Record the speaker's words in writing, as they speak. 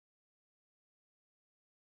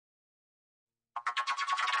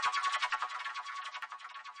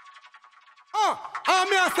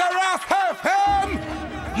me and say Ross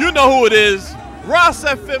FM. You know who it is. Ross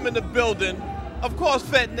FM in the building. Of course,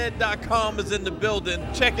 FetNet.com is in the building.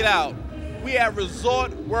 Check it out. We at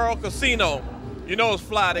Resort World Casino. You know it's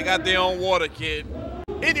fly. They got their own water, kid.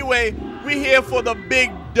 Anyway, we here for the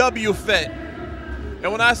big W.fete.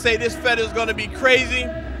 And when I say this fete is going to be crazy,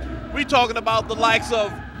 we talking about the likes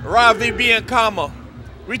of Ravi Biancama.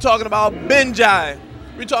 We talking about Benjai.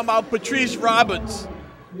 We talking about Patrice Roberts.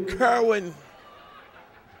 Kerwin.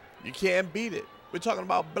 You can't beat it. We're talking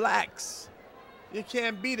about Blacks. You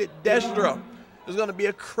can't beat it. Destra. There's going to be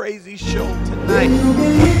a crazy show tonight. Look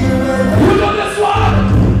at this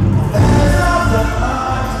one!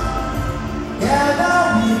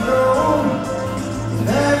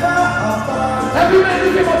 Every man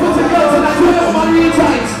who came up with the girls and I told them on real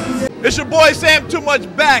times. It's your boy Sam Too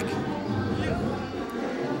Much back.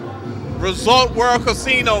 Resort World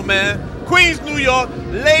Casino, man. Queens, New York,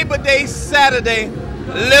 Labor Day Saturday.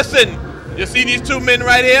 Listen, you see these two men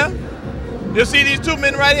right here? You see these two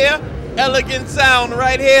men right here? Elegant Sound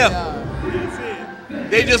right here.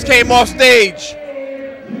 They just came off stage.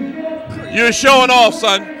 You're showing off,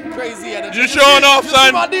 son. Crazy energy. You're showing off,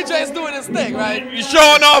 son. My DJ is doing his thing, right? You're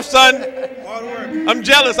showing off, son. I'm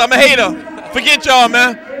jealous. I'm a hater. Forget y'all,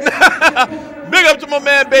 man. Big up to my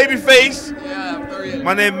man, Babyface. Yeah,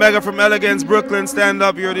 my name Mega from Elegance, Brooklyn. Stand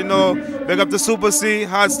up, you already know. Big up to Super C,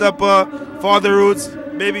 Hot Stepper, Father Roots,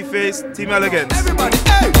 Babyface, Team Elegance. Everybody,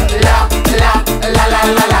 hey! La la la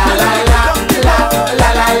la la la la la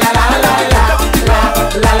la la la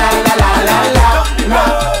la la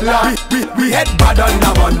la. We head bad on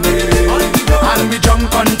a Monday and we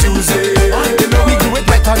jump on Tuesday. You know we do it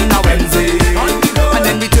wet on a Wednesday and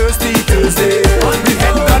then we Thursday. We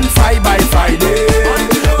head done by Friday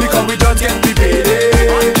because we don't get the payday.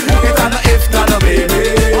 It's an if not a baby.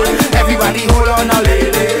 Everybody hold on a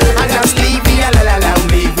lady and just leave me alone,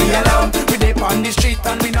 leave me alone. We dip on the street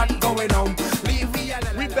and we not going home. Leave me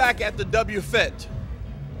alone. We back at the W.fete,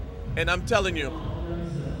 and I'm telling you,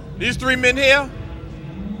 these three men here,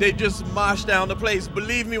 they just marched down the place.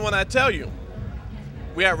 Believe me when I tell you.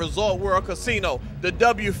 We're at Resort World Casino, the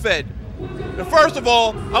W.fete. And first of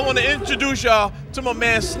all, I want to introduce y'all to my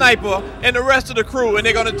man Sniper and the rest of the crew, and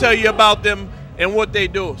they're going to tell you about them and what they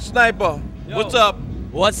do. Sniper, yo, what's up?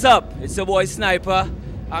 What's up? It's your boy Sniper.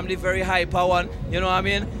 I'm the very hyper one, you know what I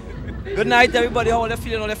mean? Good night, everybody. How are they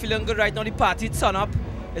feeling? How are they feeling good right now? The party turn up.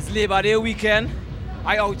 It's Labor Day weekend.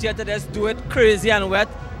 I out here to just do it crazy and wet.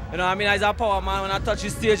 You know what I mean? As a power man, when I touch the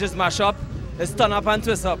stage, just mash up. It's turn up and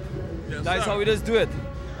twist up. Yes, that's how we just do it.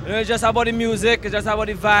 You know, it's just about the music. It's just about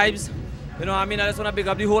the vibes. You know what I mean? I just want to big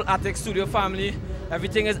up the whole Attic Studio family.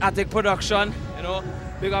 Everything is Attic production. You know,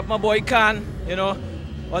 big up my boy Khan. You know,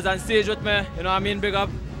 was on stage with me. You know what I mean? Big up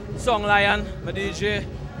Song Lion, my DJ.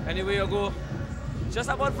 Anywhere you go. It's just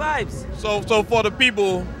about vibes. So for the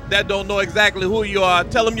people that don't know exactly who you are,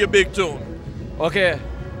 tell them your big tune. Okay.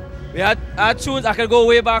 We had tunes I could go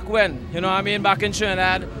way back when, you know what I mean, back in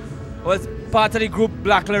Trinidad. I was part of the group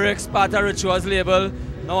Black Lyrics, part of Rituals label.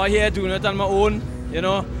 Now I'm here doing it on my own, you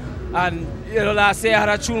know. And, you know, last year I had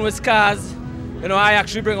a tune with Scars. You know, I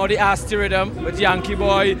actually bring out the Asti rhythm with Yankee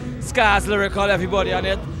Boy, Scars Lyrical, everybody on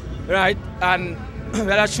it, right? And we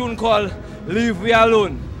had a tune called Leave We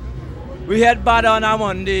Alone. We head bad on a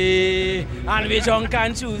Monday, and we drunk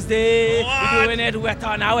on Tuesday. We doing it wet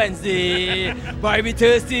on a Wednesday. Boy, we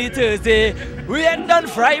Thursday. We ain't done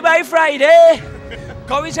by Friday.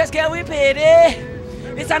 Cause we just get we payday.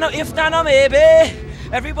 It's a no if, not no maybe.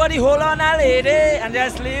 Everybody hold on a lady and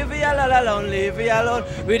just leave me alone, leave me alone.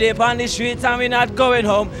 We dip on the streets and we not going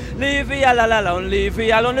home. Leave me alone, leave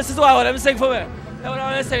me alone. This is what I want them to sing for me. That's what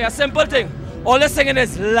I want to sing, a simple thing. All they're singing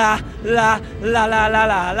is la la la la la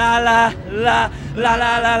la la la la la la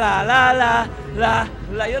la la la la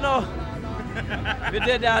la. You know, we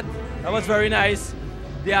did that. That was very nice.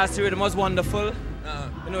 The Asti rhythm was wonderful.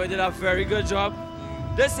 You know, we did a very good job.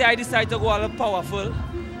 This year I decided to go all powerful,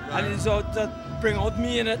 and it's out to bring out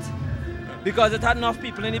me in it because it had enough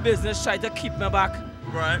people in the business try to keep me back.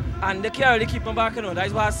 Right. And they can't really keep me back. You know,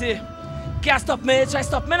 that's what I say. Can't stop me, try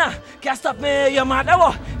stop me now. Can't stop me, your mother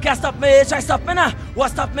wo. Can't stop me, try stop me now. What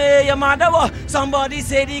stop me, your mother wo. Somebody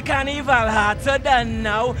say the carnival hard to done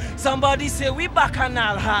now. Somebody say we back and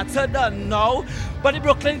all hard to done now. But the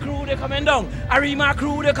Brooklyn crew they coming down. Arima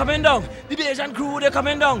crew they coming down. The Bajan crew they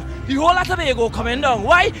coming down. The whole of Tobago coming down.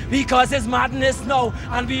 Why? Because it's madness now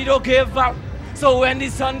and we don't give up. So when the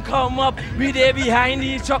sun come up, we there behind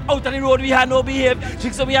the truck. Out on the road, we had no behave.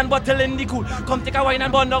 Chicks so we and bottle in the cool. Come take a wine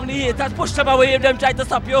and burn down the haters. Push them away if them try to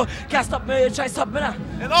stop you. Can't stop me, try stop me now.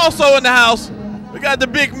 And also in the house, we got the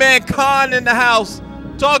big man Khan in the house.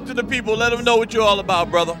 Talk to the people. Let them know what you're all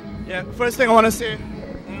about, brother. Yeah, first thing I want to say,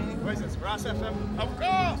 what is this, Ras FM? Of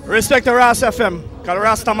course. Respect to Ras FM,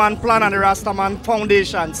 because the Rastaman plan and the Rastaman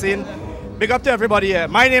Foundation, see? Big up to everybody here.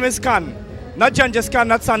 My name is Khan. Not Genghis Khan,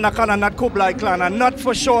 not Sanda Khan, and not Kublai Khan, and not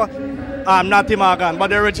for sure, not Timagan,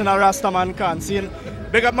 but the original Rastaman Khan, see?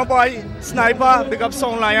 Big up my boy, Sniper, big up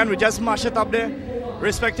Sound Lion, we just mash it up there.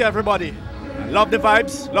 Respect to everybody. Love the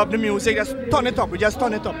vibes, love the music, just turn it up, we just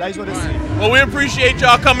turn it up, that is what it is. Well, we appreciate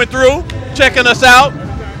y'all coming through, checking us out.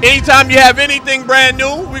 Anytime you have anything brand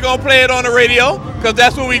new, we're going to play it on the radio, because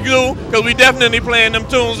that's what we do, because we definitely playing them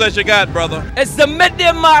tunes that you got, brother. It's the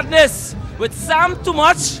Midday Madness with Sam Too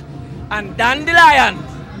Much and Dandelion.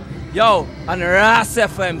 Yo, on Ras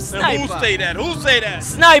FM. Sniper. Who say that? Who say that?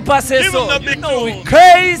 Sniper says Give so. him the big You know we tune.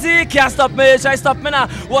 crazy. Can't stop me, try stop me now.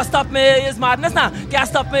 What stop me is madness now. Can't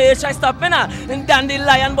stop me, try stop me now. And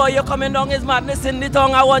Dandelion boy, you're coming down is madness in the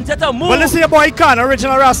tongue. I want you to move. Well, this is your boy Khan,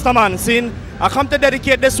 original Rastaman, see? I come to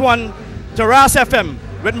dedicate this one to Ras FM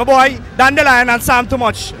with my boy Dandelion and Sam Too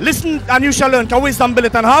Much. Listen and you shall learn, because wisdom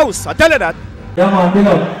built an house. I tell you that. Yeah, man, big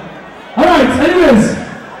up. Alright, anyways,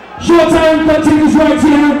 showtime continues right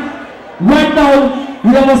here. Right now,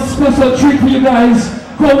 we have a special treat for you guys.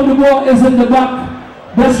 Crown the War is in the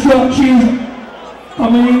back. Best drop cheese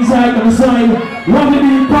coming inside on the side. Lovely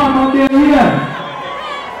being palm on there here.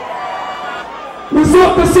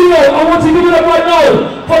 Resort Casino, I want to give it up right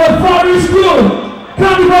now for the Far East crew.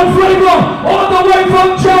 Carnival flavor all the way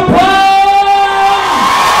from Japan.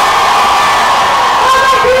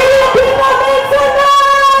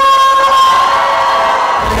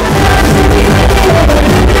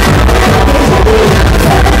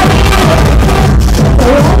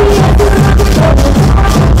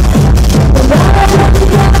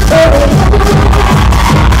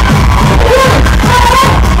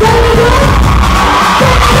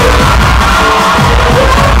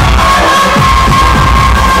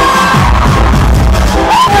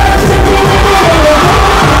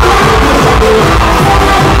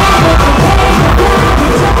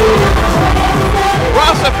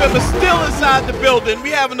 Is still inside the building. We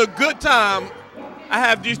having a good time. I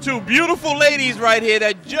have these two beautiful ladies right here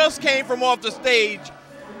that just came from off the stage,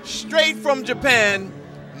 straight from Japan,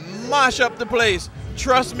 mash up the place.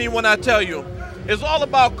 Trust me when I tell you. It's all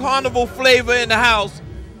about carnival flavor in the house.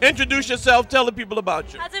 Introduce yourself, tell the people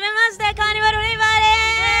about you. はじめまして、カーニバルフレーバー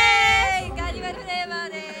です。カーニバルフレーバ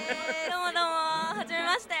ーです。どうもどうも、はじめ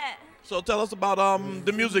まして。 So tell us about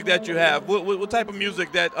the music that you have. What type of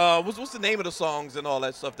music that, what's the name of the songs and all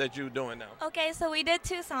that stuff that you're doing now? Okay, so we did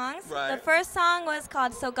two songs. Right. The first song was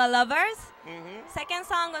called Soca Lovers. Second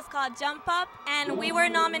song was called Jump Up, and we were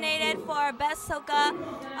nominated for Best Soca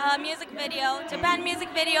Music Video, Japan Music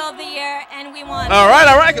Video of the Year, and we won. All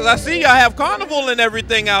right, because I see y'all have carnival and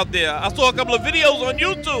everything out there. I saw a couple of videos on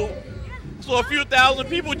YouTube. Saw a few thousand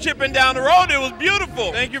people chipping down the road. It was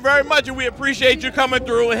beautiful. Thank you very much, and we appreciate you coming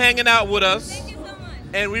through and hanging out with us. Thank you so much.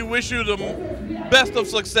 And we wish you the best of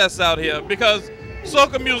success out here, because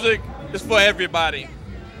soca music is for everybody.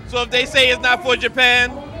 So if they say it's not for Japan,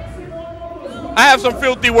 I have some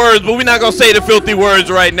filthy words, but we're not going to say the filthy words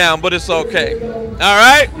right now, but it's okay. All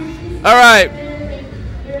right? All right.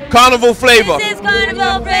 Carnival flavor. This is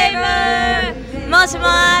Carnival Flavor. Moshi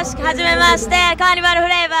mosh, hajimemashite, Carnival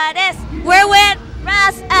Flavor です。We're with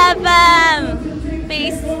Ras FM.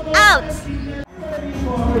 Peace out.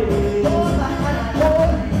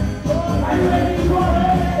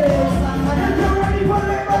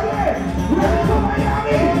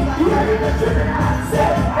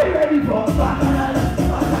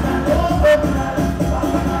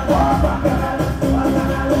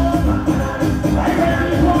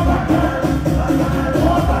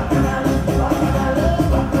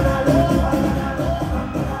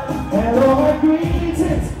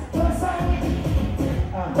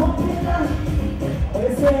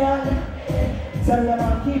 Tell them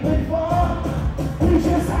I'll keep it for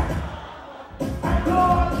precious. I go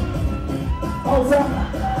out.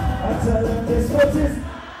 I tell them this what is.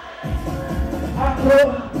 I go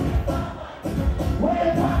way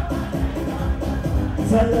back.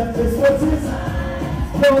 Tell them this what is.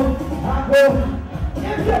 Go, I go.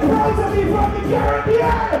 If you're proud to be from the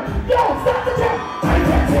Caribbean, yo, stop the jump. I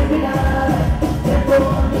can't take it out. Then go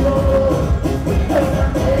on the road. We go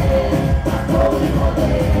someday. I go we go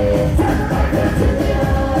there. Tell them I can't take it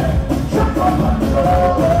out. Jump up on the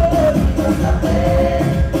road. We go someday.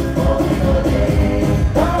 Go we go there.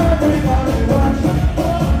 Everybody watch.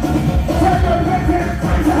 Tell them I can't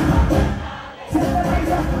rise up. Tell them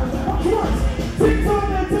rise up. What you want? Sing to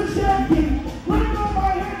them to shaky. Put it on my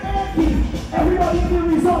head and key. Everybody in the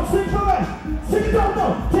resort, sing for me. Sing it out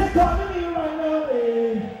now. Take on the knee right now,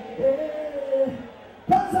 eh.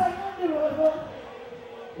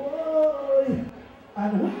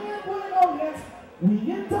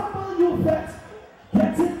 W.fete.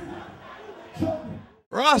 Get it?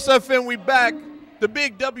 Ross FM, we back. The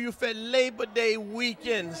big W.fete Labor Day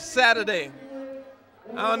weekend, Saturday.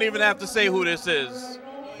 I don't even have to say who this is.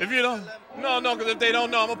 If you don't, no, because if they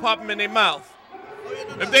don't know, I'm going to pop them in their mouth.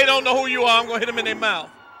 If they don't know who you are, I'm going to hit them in their mouth.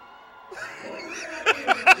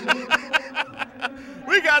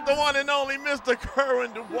 We got the one and only Mr.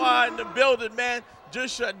 Kerwin Dubois in the building, man.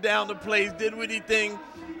 Just shut down the place, did what he thing,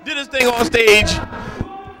 did his thing on stage.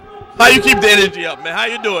 How you keep the energy up, man? How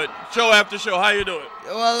you do it? Show after show, how you do it?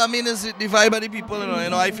 Well, I mean, it's the vibe of the people, you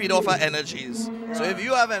know, I feed off of energies. So if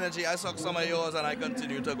you have energy, I suck some of yours and I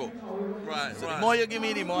continue to go. Right, so right. The more you give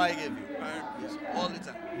me, the more I give you. Right? All the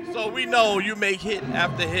time. So we know you make hit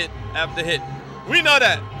after hit after hit. We know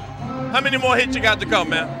that. How many more hits you got to come,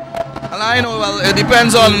 man? And I know, well, it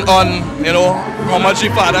depends on you know, how much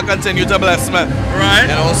your father continue to bless me. Right.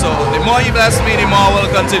 You know, so the more he bless me, the more I will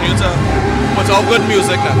continue to put out good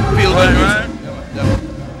music and feel good music. Right.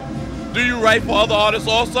 Do you write for other artists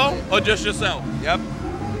also, or just yourself? Yep.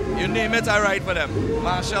 You name it, I write for them.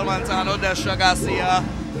 Marshall Montano, Desha Garcia,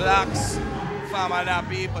 Blacks, Farmer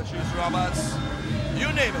Nappy, Patrice Roberts,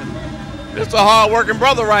 you name it. This is a hard-working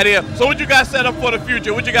brother right here. So what you got set up for the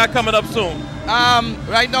future? What you got coming up soon?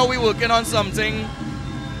 Right now we're working on something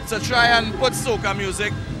to try and put soca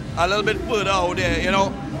music a little bit further out there. You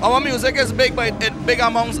know, our music is big, but it's big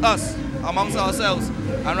amongst us, amongst ourselves.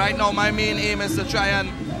 And right now my main aim is to try and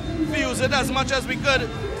fuse it as much as we could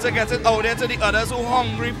to get it out there to the others who are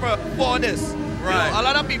hungry for this. Right. You know, a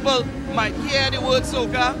lot of people might hear the word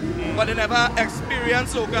soca, but they never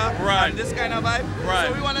experience soca. Right. And this kind of vibe. Right.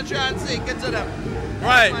 So we want to try and take it to them.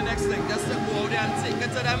 Right. That's my next thing, just to go out there and take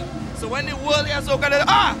it to them. So when the world hears soca, they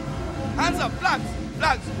hands up, flags,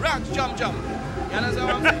 rocks, jump. You understand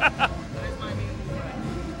what I'm saying? That is my main move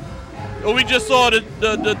right. Well, we just saw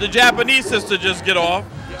the Japanese sister just get off.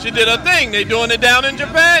 She did her thing. They're doing it down in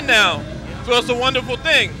Japan now. So it's a wonderful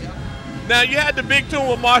thing. Now, you had the big tune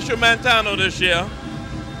with Marshall Montano this year.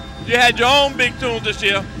 You had your own big tunes this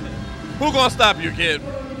year. Who gonna stop you, kid?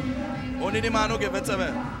 Only the man who give it to me.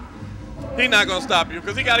 He not gonna stop you,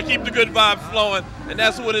 because he gotta keep the good vibes flowing, and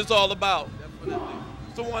that's what it's all about.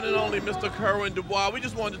 It's the one and only Mr. Kerwin Dubois. We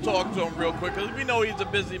just wanted to talk to him real quick, because we know he's a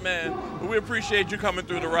busy man, but we appreciate you coming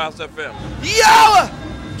through the Ross FM. Yo!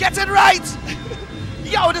 Get it right!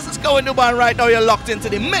 Yo, this is Kerwin Dubois right now. You're locked into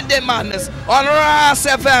the Midday Madness on Ross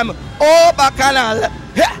FM. Oh, Bacchanal.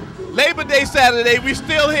 Labor Day Saturday, we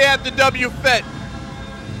still here at the W.fete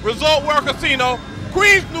Resort World Casino,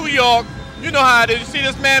 Queens, New York. You know how it is. You see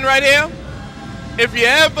this man right here? If you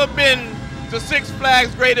ever been to Six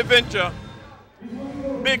Flags Great Adventure,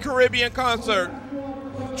 big Caribbean concert,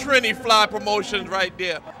 Trini Fly Promotions right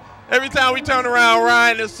there. Every time we turn around,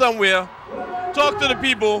 Ryan is somewhere. Talk to the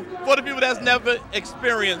people, for the people that's never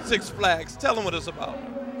experienced Six Flags. Tell them what it's about.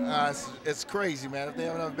 It's crazy, man. If they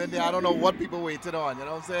haven't been there, I don't know what people waited on. You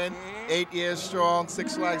know what I'm saying? 8 years strong,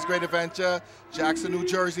 Six Flags Great Adventure, Jackson, New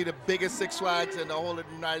Jersey, the biggest Six Flags in the whole of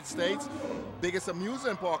the United States. Biggest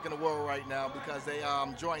amusement park in the world right now because they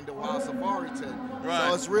joined the Wild Safari tent. Right.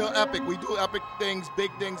 So it's real epic. We do epic things,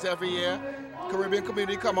 big things every year. Caribbean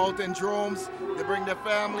community come out in droves. They bring their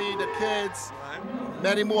family, the kids,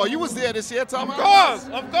 many more. You was there this year, Tom? Of course.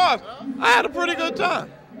 I had a pretty good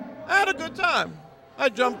time. I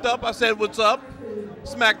jumped up, I said, what's up?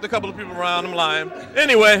 Smacked a couple of people around, I'm lying.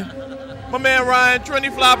 Anyway, my man Ryan, Trini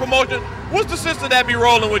Fly Promotion. What's the sister that be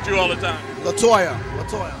rolling with you all the time? Latoya.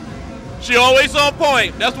 She always on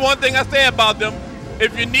point. That's one thing I say about them.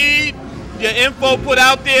 If you need your info put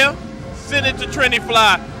out there, send it to Trini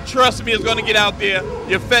Fly. Trust me, it's going to get out there.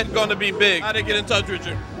 Your fete going to be big. How they get in touch with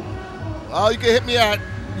you? You can hit me at,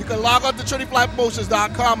 you can log on to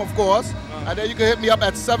TriniFlyPromotions.com, of course, and then you can hit me up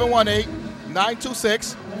at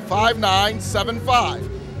 718-926-5975.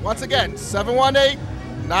 Once again,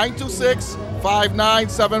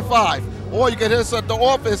 718-926-5975. Or you can hit us at the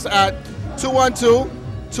office at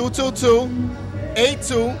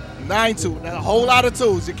 212-222-8292. That's a whole lot of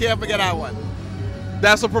twos. You can't forget that one.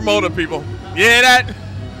 That's a promoter, people. You hear that?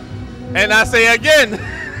 And I say again,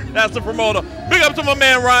 that's a promoter. Big up to my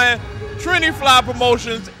man Ryan. Trini Fly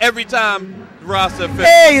Promotions every time Ross FM.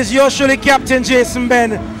 Hey, it's yours truly, Captain Jason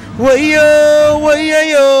Ben. We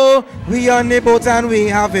on the boat and we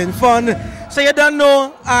having fun. So you don't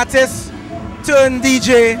know, artist turn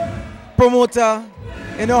DJ, promoter.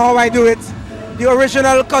 You know how I do it. The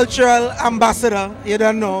original cultural ambassador. You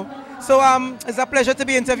don't know. So it's a pleasure to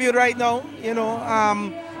be interviewed right now. You know,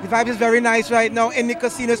 the vibe is very nice right now in the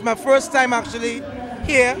casino. It's my first time actually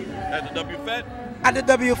here. At the W.fete? at the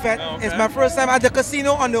W.fete. Okay. It's my first time at the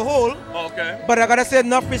casino on the whole. Okay. But I gotta say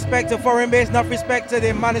enough respect to Foreign Base, enough respect to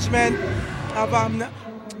the management of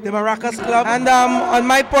the Maracas Club. And on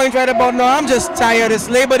my point right about now, I'm just tired. It's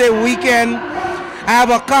Labor Day weekend. I have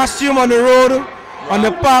a costume on the road, on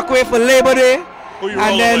the parkway for Labor Day.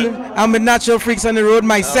 And then I'm with Natural Freaks on the road.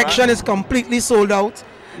 My section is completely sold out.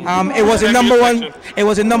 It was a number one. It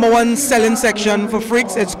was a #1 selling section for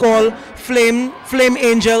Freaks. It's called Flame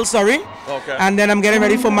Angel. Sorry. Okay. And then I'm getting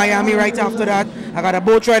ready for Miami right after that. I got a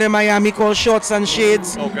boat ride in Miami called Shorts and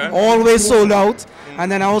Shades. Okay. Always sold out.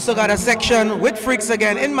 And then I also got a section with Freaks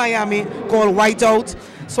again in Miami called Whiteout.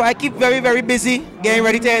 So I keep very, very busy getting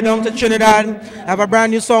ready to head down to Trinidad. I have a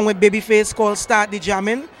brand new song with Babyface called Start the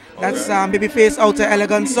Jamming. That's Babyface Outer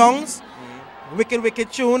Elegant Songs. Wicked,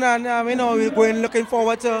 wicked tune, and you know, we're going looking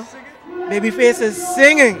forward to Babyface is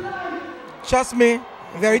singing. Trust me,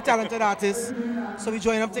 very talented artist. So we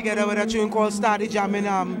join up together with a tune called Start the Jamming.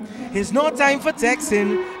 It's no time for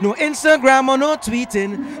texting, no Instagram or no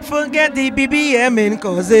tweeting. Forget the BBMing,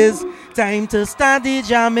 cause it's time to start the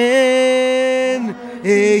jamming.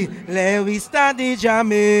 Hey, let we start the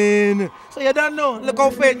jamming. So you don't know, look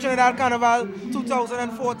how fate Trinidad Carnival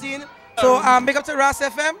 2014. So big up to Ras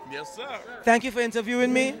FM. Yes, sir. Thank you for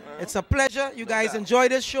interviewing me. It's a pleasure. You guys enjoy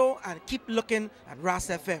this show and keep looking at Ras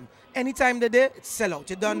FM. Anytime of the day, it's sell out.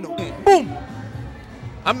 You don't know. Boom.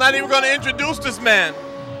 I'm not even going to introduce this man.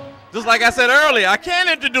 Just like I said earlier, I can't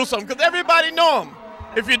introduce him because everybody know him.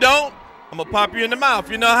 If you don't, I'm going to pop you in the mouth.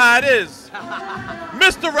 You know how it is.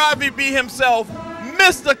 Mr. Ravi B himself,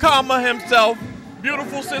 Mr. Karma himself,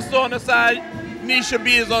 beautiful sister on the side, Nisha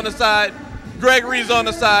B is on the side, Gregory's on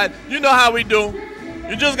the side. You know how we do.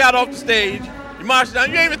 You just got off the stage. You marched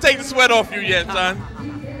down. You ain't even take the sweat off you yet, son.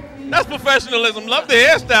 That's professionalism. Love the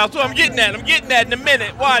hairstyle, too. I'm getting that. I'm getting that in a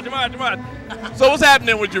minute. Watch. So what's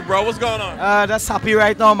happening with you, bro? What's going on? That's happy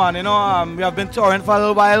right now, man. You know, we have been touring for a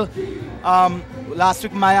little while. Last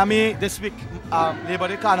week Miami, this week Labor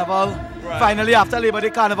Day Carnival. Right. Finally, after Labor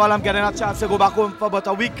Day Carnival, I'm getting a chance to go back home for about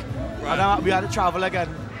a week. Right. And we had to travel again.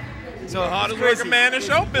 So the hardest working man in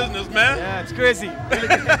show business, man. Yeah, it's crazy.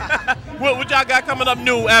 What y'all got coming up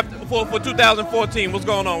new for 2014? What's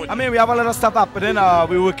going on with you? I mean, we have a lot of stuff happening.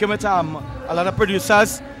 We're working with a lot of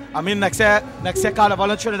producers. I mean, next year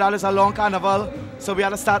Carnival in Trinidad is a long carnival. So we had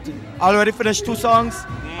to start. I already finished 2 songs.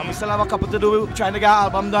 And we still have a couple to do. We're trying to get an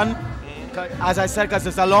album done. As I said, because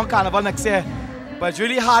it's a long carnival next year. But it's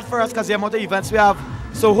really hard for us because the amount of events we have.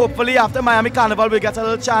 So hopefully after Miami Carnival, we get a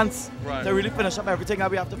little chance to really finish up everything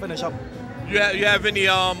that we have to finish up. You have any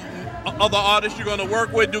other artists you're going to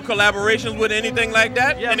work with, do collaborations with, anything like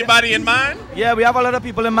that? Yeah, anybody in mind? Yeah, we have a lot of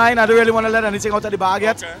people in mind. I don't really want to let anything out of the bag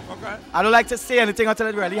yet. Okay. I don't like to say anything until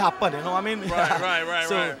it really happens, you know what I mean?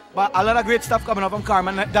 Right. But a lot of great stuff coming up from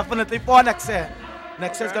Carmen, definitely for next year.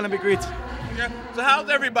 Next year is going to be great. Okay. So how's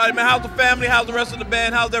everybody, man? How's the family? How's the rest of the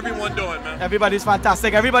band? How's everyone doing, man? Everybody's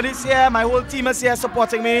fantastic. Everybody's here. My whole team is here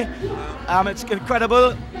supporting me. It's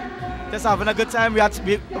incredible. Just having a good time.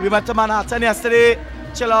 We went to Manhattan yesterday.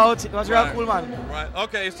 Chill out. It was real cool, man. Right.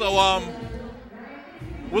 Okay. So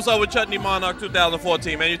what's up with Chutney Monarch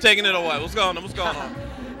 2014, man? You taking it or what? What's going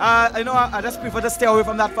on? You know, I just prefer to stay away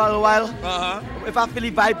from that for a little while. If I feel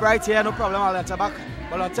the vibe right here, no problem, I'll enter back.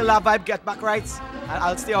 But until that vibe get back right,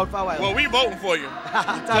 I'll stay out for a while. Well, we voting for you. So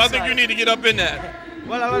I think you need to get up in that.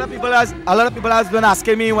 Well, a lot of people has been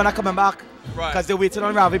asking me when I'm coming back. Because they're waiting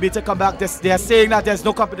on Ravi B to come back. They're saying that there's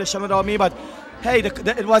no competition without me, but hey,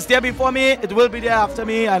 it was there before me, it will be there after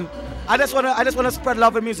me, and I just want to spread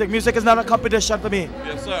love with music. Music is not a competition for me.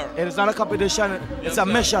 Yes, sir. It is not a competition. It's a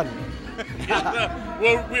mission. Yes, sir.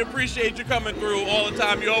 Well, we appreciate you coming through all the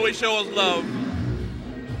time. You always show us love.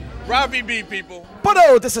 Ravi B, people.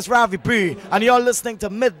 Hello, this is Ravi B, and you're listening to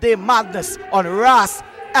Midday Madness on Ras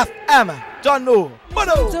FM. Don't know.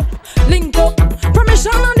 Link up,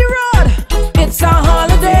 permission on the road. It's a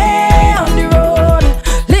holiday on the road.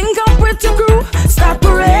 Link up with your crew, start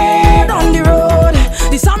parade on the road.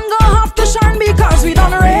 The sun gon' have to shine because we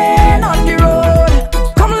done rain on the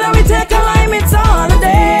road. Come let me take a lime, it's a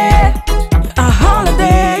holiday. A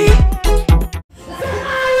holiday.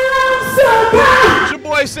 It's your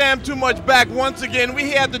boy Sam Too Much back once again. We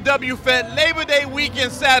here at the W.fete Labor Day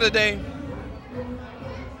weekend Saturday.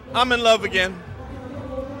 I'm in love again.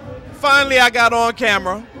 Finally, I got on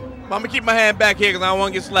camera. I'm going to keep my hand back here because I don't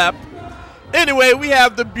want to get slapped. Anyway, we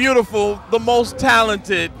have the beautiful, the most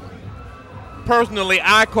talented, personally,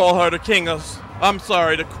 I call her the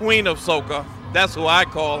the queen of soca. That's who I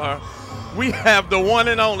call her. We have the one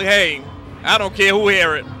and only, hey, I don't care who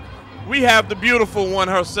hear it. We have the beautiful one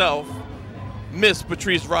herself, Miss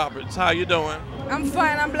Patrice Roberts. How you doing? I'm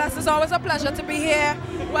fine, I'm blessed. It's always a pleasure to be here.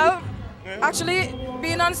 Well, actually,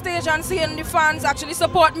 being on stage and seeing the fans actually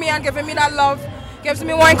support me and giving me that love gives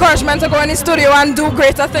me more encouragement to go in the studio and do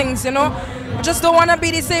greater things, you know. I just don't want to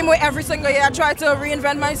be the same way every single year. I try to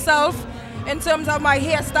reinvent myself in terms of my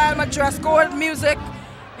hairstyle, my dress code, music.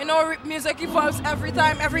 You know, music evolves every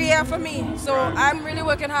time, every year for me. So I'm really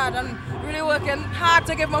working hard and really working hard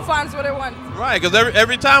to give my fans what they want. Right, because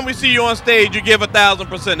every time we see you on stage, you give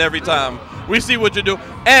 1,000% every time. We see what you do.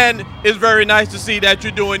 And it's very nice to see that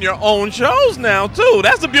you're doing your own shows now, too.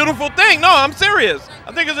 That's a beautiful thing. No, I'm serious.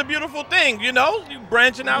 I think it's a beautiful thing, you know, you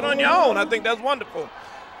branching out on your own. I think that's wonderful.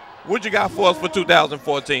 What you got for us for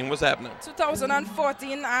 2014? What's happening?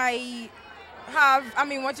 2014,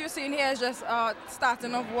 what you're seeing here is just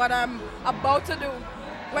starting of what I'm about to do.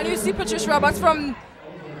 When you see Patrice Roberts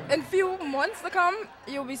in few months to come,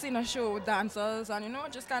 you'll be seeing a show with dancers and, you know,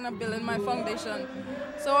 just kind of building my foundation.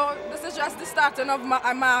 So this is just the starting of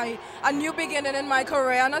a new beginning in my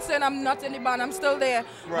career. I'm not saying I'm not in the band, I'm still there,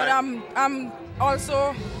 but I'm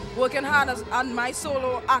also working hard on my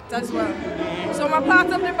solo act as well. So I'm a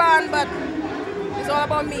part of the band, but it's all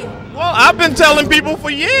about me. Well, I've been telling people for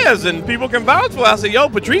years, and people can vouch for it. I say, yo,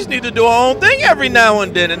 Patrice need to do her own thing every now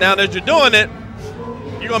and then, and now that you're doing it,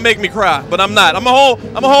 you're gonna make me cry, but I'm not. I'm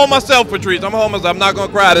gonna hold myself, Patrice. I'm gonna hold myself. I'm not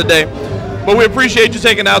gonna cry today. But we appreciate you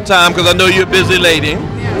taking out time because I know you're a busy lady.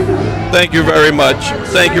 Thank you very much.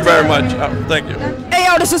 Thank you very much. Thank you. Hey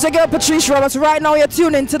yo, this is your girl Patrice Roberts. Right now you're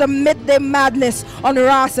tuned into the Midday Madness on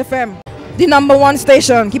Ras FM, the #1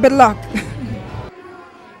 station. Keep it locked.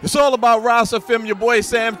 It's all about Ras FM. Your boy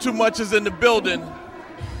Sam Too Much is in the building.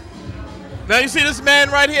 Now you see this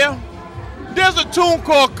man right here? There's a tune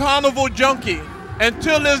called Carnival Junkie.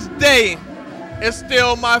 Until this day, it's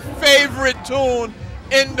still my favorite tune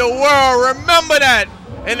in the world. Remember that.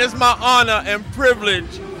 And it's my honor and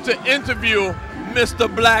privilege to interview Mr.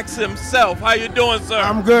 Blacks himself. How you doing, sir?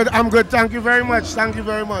 I'm good. I'm good. Thank you very much. Thank you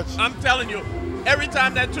very much. I'm telling you, every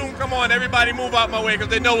time that tune come on, everybody move out my way because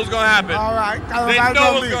they know what's going to happen. All right. They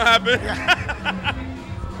know what's going to happen. Yeah.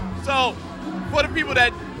 So, for the people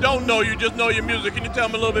that don't know you, just know your music, can you tell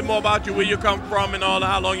me a little bit more about you, where you come from and all,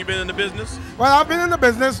 how long you've been in the business? Well, I've been in the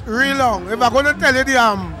business real long. If I'm going to tell you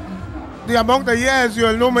the amount of years,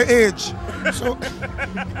 you'll know my age. So,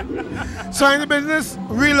 so in the business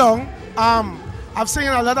real long. I've seen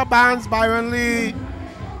a lot of bands, Byron Lee,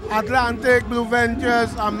 Atlantic, Blue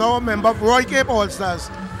Ventures. I'm now a member of Roy Cape All Stars.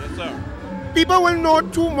 Yes, sir. People will know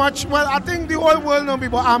too much. Well, I think the whole world knows me,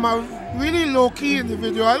 but I'm a really low-key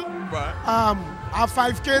individual. Right. I have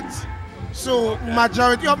 5 kids, so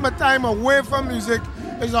majority of my time away from music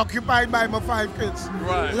is occupied by my 5 kids.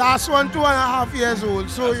 Right. Last one 2.5 years old.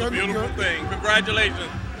 So that's a beautiful thing. Congratulations.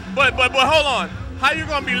 But hold on. How you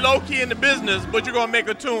gonna be low key in the business, but you're gonna make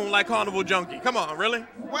a tune like Carnival Junkie? Come on, really?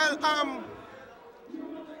 Well, I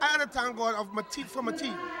had to thank God for my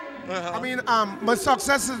team. I mean, my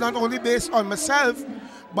success is not only based on myself,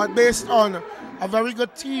 but based on a very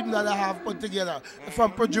good team that I have put together,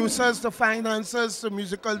 from producers to financiers to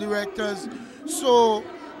musical directors. So,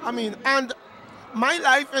 I mean, and my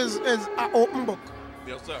life is an open book.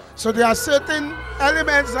 Yes, sir. So there are certain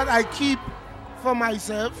elements that I keep for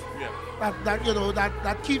myself. Yeah.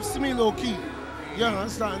 That keeps me low key. You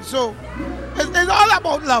understand? So it's all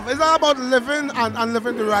about love. It's all about living and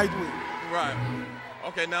living the right way. Right.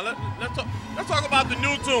 Okay. Now let's talk about the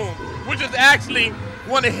new tune, which is actually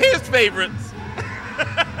one of his favorites,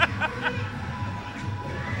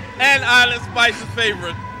 and Island Spice's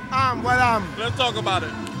favorite. Let's talk about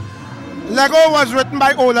it. Lego was written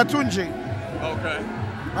by Ola Tunji. Okay.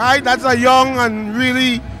 Right. That's a young and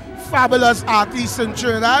really fabulous artist in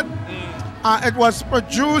Trinidad. It was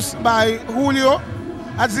produced by Julio.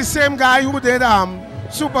 That's the same guy who did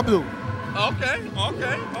Super Blue. Okay.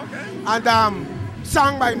 And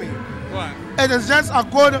sung by me. Right. It is just a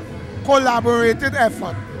good collaborated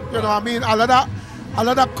effort. You know what I mean? A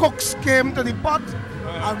lot of cooks came to the pot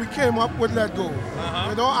and we came up with Let Go.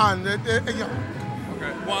 You know, and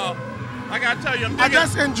Okay. Well, I gotta tell you, I'm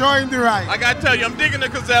just enjoying the ride. I gotta tell you, I'm digging the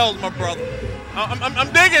gazelles, my brother.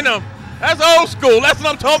 I'm digging them. That's old school. That's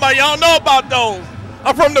what I'm talking about. Y'all know about those.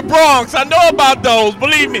 I'm from the Bronx. I know about those.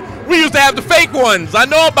 Believe me. We used to have the fake ones. I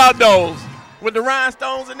know about those with the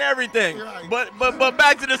rhinestones and everything. Right. But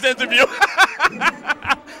back to this interview.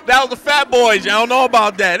 That was the Fat Boys. Y'all know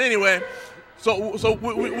about that. Anyway, so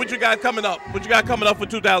what you got coming up? What you got coming up for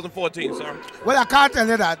 2014, sir? Well, I can't tell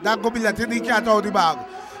you that. That could be letting the cat out of the bag.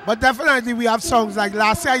 But definitely we have songs. Like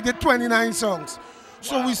last year I did 29 songs.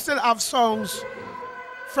 So we still have songs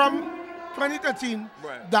from 2013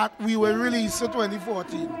 that we will release in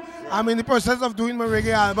 2014. I'm in the process of doing my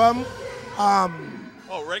reggae album.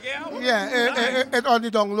 Oh, reggae album? Yeah, it on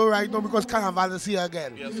the down low right now because Carnival is here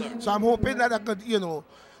again. Yes, sir. So I'm hoping that I could, you know,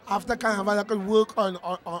 after Carnival I could work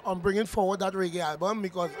on bringing forward that reggae album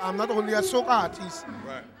because I'm not only a soca artist,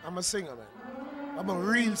 right. I'm a singer, man. I'm a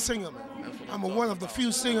real singer, man. I'm one of the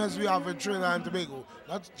few singers we have in Trinidad and Tobago,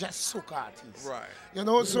 not just soca artists. Right. You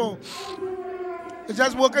know, so it's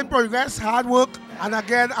just work in progress, hard work, and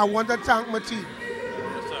again, I want to thank my team.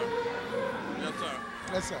 Yes, sir. Yes, sir.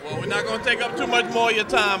 Yes, sir. Well, we're not going to take up too much more of your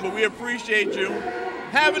time, but we appreciate you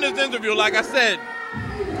having this interview. Like I said,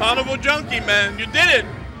 Carnival Junkie, man, you did it.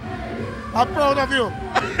 I'm proud of you.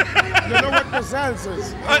 You know what the sense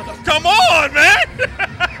is. Come on, man.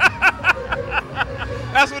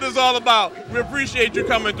 That's what it's all about. We appreciate you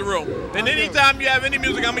coming through. And anytime you have any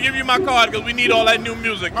music, I'm going to give you my card because we need all that new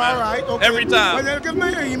music, man. All right, okay. Every time. Well, then give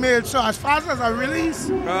me your email, so as fast as I release,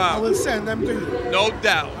 I will send them to you. No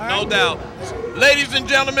doubt, no doubt. Ladies and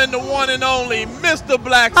gentlemen, the one and only Mr.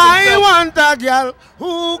 Black. I want a girl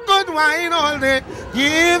who could whine all day,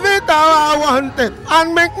 give it how I want it,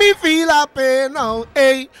 and make me feel happy now.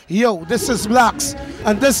 Hey, yo, this is Blacks,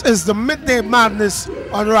 and this is the Midday Madness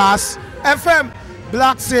on RAS FM.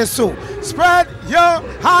 Black say so. Spread your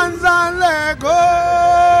hands and let go.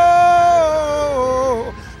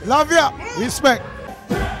 Love ya. Respect.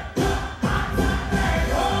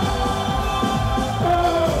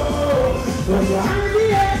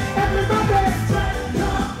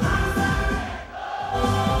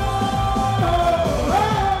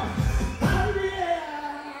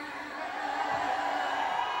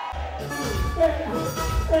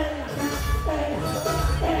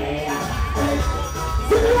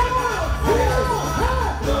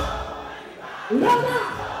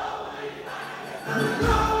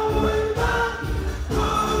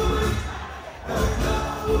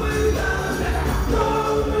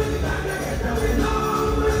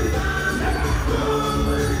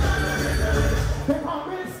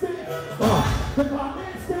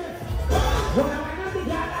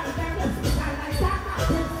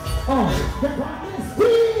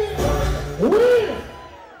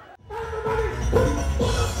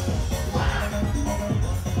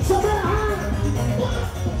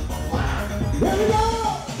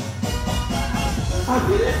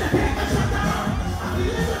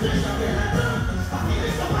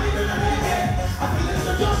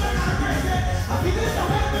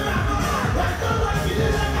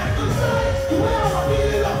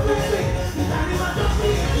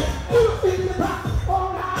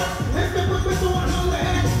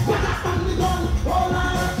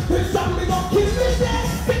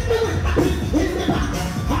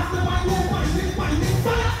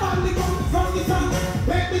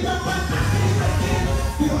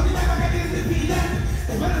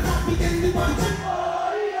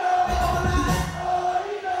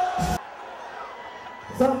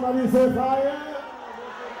 Somebody say fire.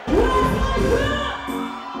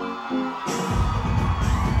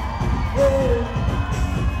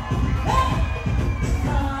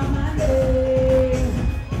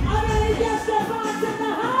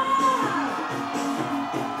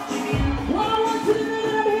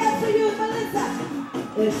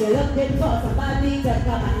 If you're looking for somebody to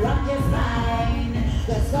come and rock your spine,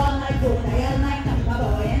 just call my phone, dial my number,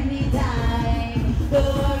 boy, anytime.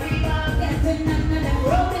 Don't worry about getting none of them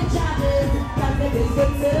rolling charges, cause if it's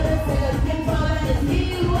good service they're looking for, and it's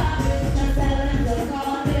new artists, just tell them to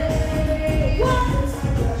call me. What?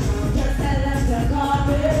 Just tell them to call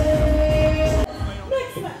me.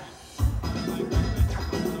 Next man.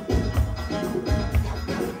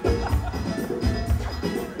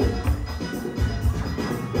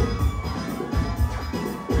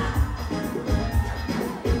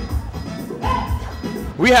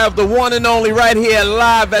 We have the one and only right here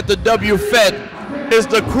live at the W.fete. It's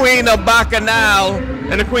the queen of Bacchanal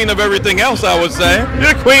and the queen of everything else, I would say.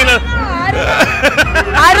 The queen of...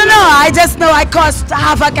 I don't know. I just know I caused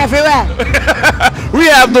havoc everywhere. We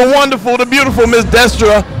have the wonderful, the beautiful Miss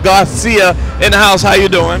Destra Garcia in the house. How you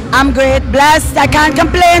doing? I'm great, blessed. I can't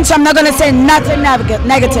complain, so I'm not going to say nothing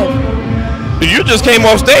negative. You just came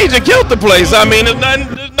off stage and killed the place. I mean, there's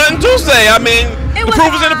nothing to say. I mean, the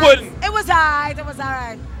proof is in the pudding. It was alright. It was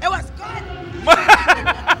alright. It was good.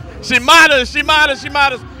 She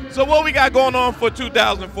modest. So what we got going on for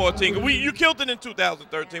 2014? You killed it in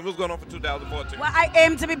 2013. What's going on for 2014? Well, I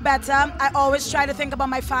aim to be better. I always try to think about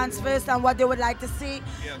my fans first and what they would like to see.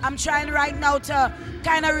 Yes. I'm trying right now to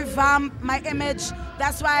kind of revamp my image.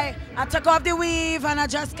 That's why I took off the weave and I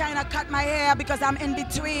just kind of cut my hair because I'm in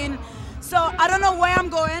between. So I don't know where I'm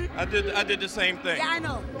going. I did the same thing. Yeah, I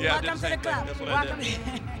know. Yeah, Welcome to the club. That's what Welcome. I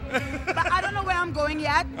did. But I don't know where I'm going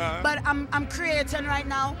yet. But I'm creating right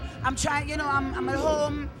now. I'm trying, you know, I'm at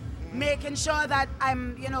home making sure that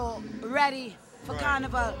I'm, you know, ready for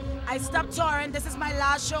Carnival. I stopped touring. This is my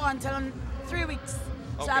last show until 3 weeks.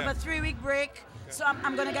 So I have a 3-week break. So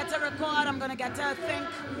I'm going to get to record, I'm going to get to think,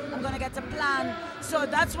 I'm going to get to plan. So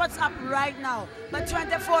that's what's up right now. But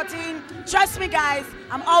 2014, trust me guys,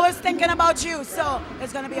 I'm always thinking about you. So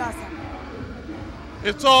it's going to be awesome.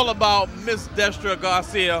 It's all about Miss Destra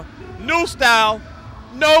Garcia. New style,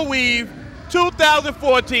 no weave,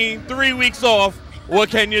 2014, 3 weeks off. What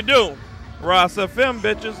can you do? Ross FM,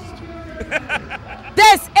 bitches.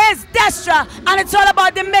 This is Destra, and it's all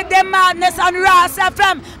about the Midday Madness on Ross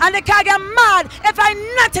FM. And they can't get mad if I'm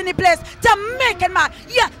not in the place to make it mad.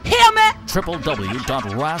 You hear me?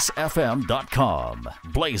 www.rossfm.com.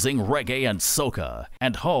 Blazing reggae and soca,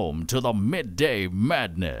 and home to the Midday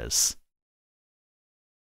Madness.